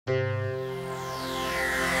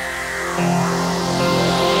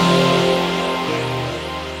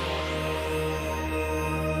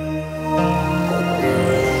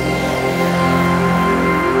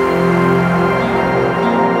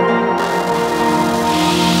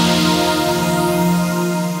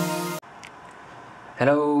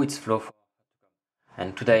Hello, it's Flo,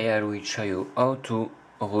 and today I will show you how to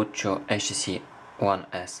root your HTC One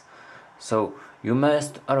S. So you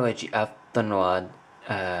must already have downloaded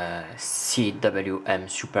CWM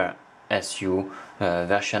SuperSu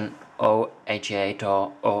version 088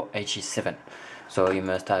 or 087. So you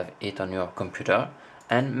must have it on your computer,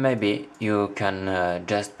 and maybe you can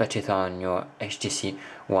just put it on your HTC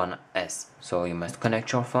One S. So you must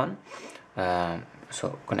connect your phone.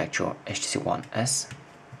 So connect your HTC One S.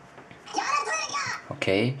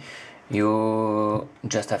 Okay, you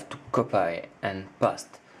just have to copy and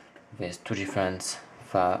paste these two different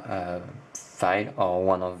file or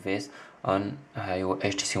one of these on your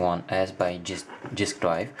HTC One S by disk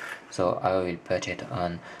drive. So I will put it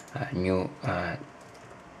on new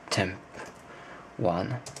temp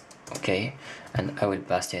one. Okay, and I will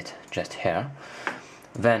paste it just here.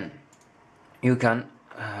 Then you can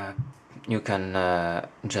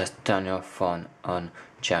just turn your phone on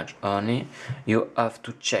charge only. You have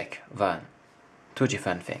to check then two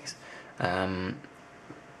different things. On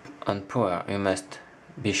power, you must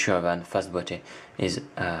be sure that fastboot is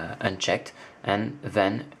unchecked, and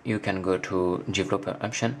then you can go to developer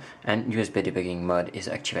option and USB debugging mode is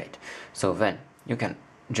activated. So then you can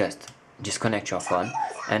just disconnect your phone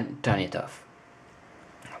and turn it off.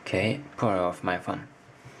 Okay, power off my phone.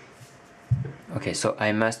 Okay, so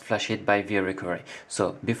I must flash it by the recovery.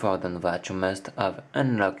 So before doing that, you must have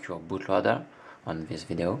unlocked your bootloader on this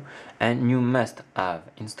video, and you must have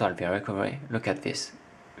installed the recovery. Look at this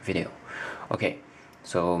video. Okay,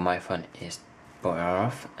 so my phone is power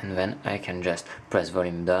off, and then I can just press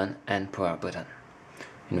volume down and power button.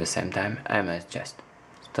 In the same time, I must just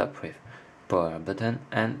stop with power button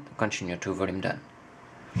and continue to volume down.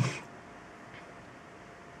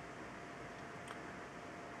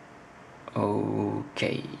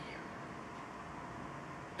 Okay.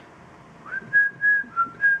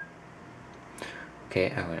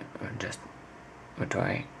 Okay, I will just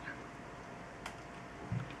try.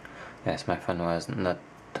 Yes, my phone was not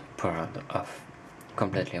powered off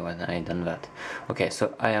completely when I done that. Okay,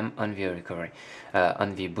 so I am on the recovery,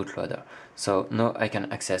 on the bootloader. So now I can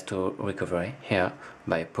access to recovery here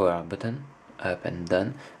by power button up and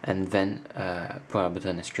down, and then power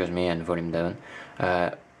button, excuse me, and volume down.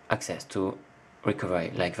 Access to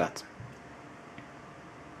recovery like that.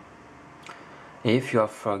 If you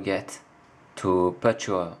forget to put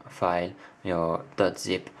your file, your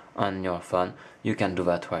 .zip, on your phone, you can do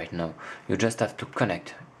that right now. You just have to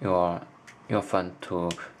connect your phone to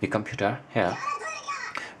the computer here,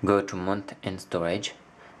 go to mount in storage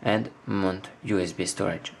and mount USB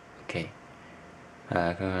storage. Okay,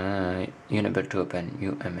 unable to open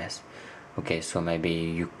UMS. Okay, so maybe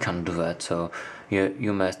you can't do that, so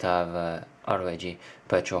you must have already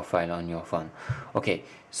put your file on your phone. Okay,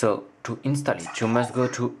 so to install it, you must go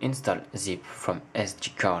to install zip from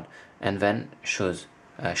SD card, and then choose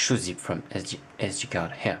zip from SD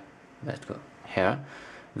card here. Let's go here.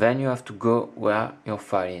 Then you have to go where your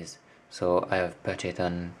file is. So I have put it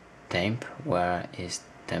on temp. Where is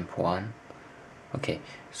temp 1? Okay,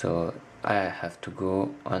 so I have to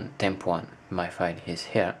go on temp 1. My file is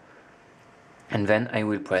here. And then I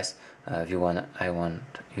will press the one I want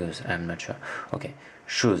to use. I'm not sure. Okay,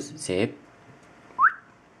 choose zip,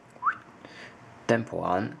 temp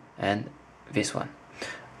 1, and this one.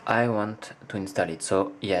 I want to install it,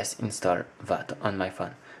 so yes, install that on my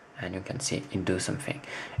phone, and you can see it do something.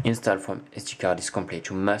 Install from SD card is complete.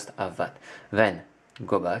 You must have that. Then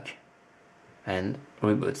go back and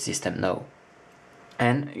reboot system now,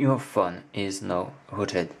 and your phone is now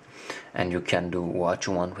rooted, and you can do what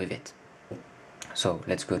you want with it. So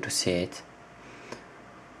let's go to see it.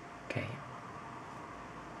 Okay.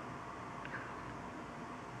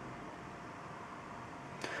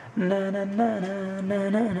 Na na na na na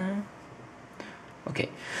na na. Okay.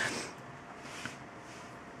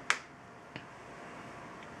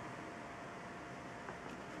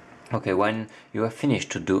 Okay, when you have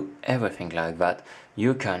finished to do everything like that,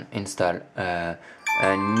 you can install a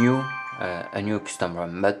new custom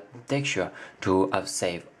ROM, but take sure to have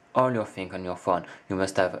saved all your things on your phone. You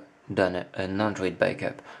must have done an Android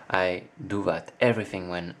backup. I do that everything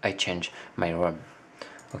when I change my ROM.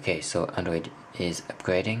 Okay, so Android is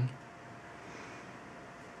upgrading.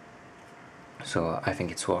 So I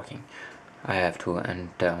think it's working. I have to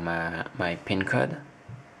enter my PIN code.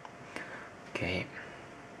 Okay.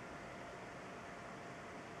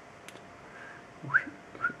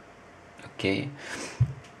 Okay.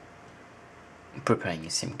 Preparing a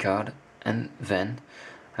SIM card, and then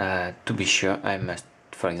to be sure, I must,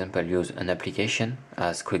 for example, use an application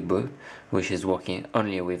as QuickBoot, which is working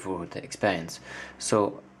only with root experience.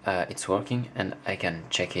 So it's working, and I can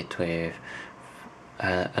check it with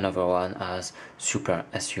another one as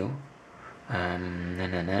SuperSu.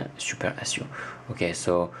 SuperSu. Okay,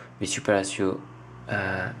 so the SuperSu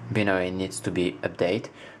binary needs to be updated.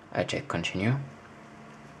 I check continue.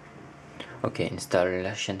 Okay,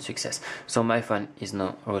 installation success. So my phone is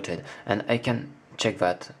now rooted, and I can check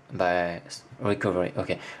that by recovery.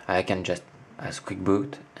 Okay, I can just as quick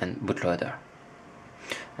boot and bootloader,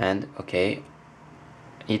 and okay,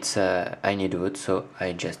 it's I need root, so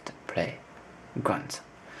I just play grunt,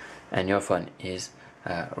 and your phone is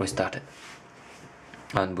restarted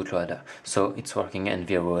on bootloader, so it's working and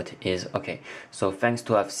the root is okay. So thanks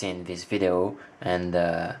to have seen this video, and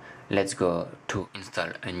let's go to install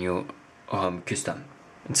a new custom.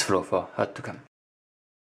 It's flow for hot to come.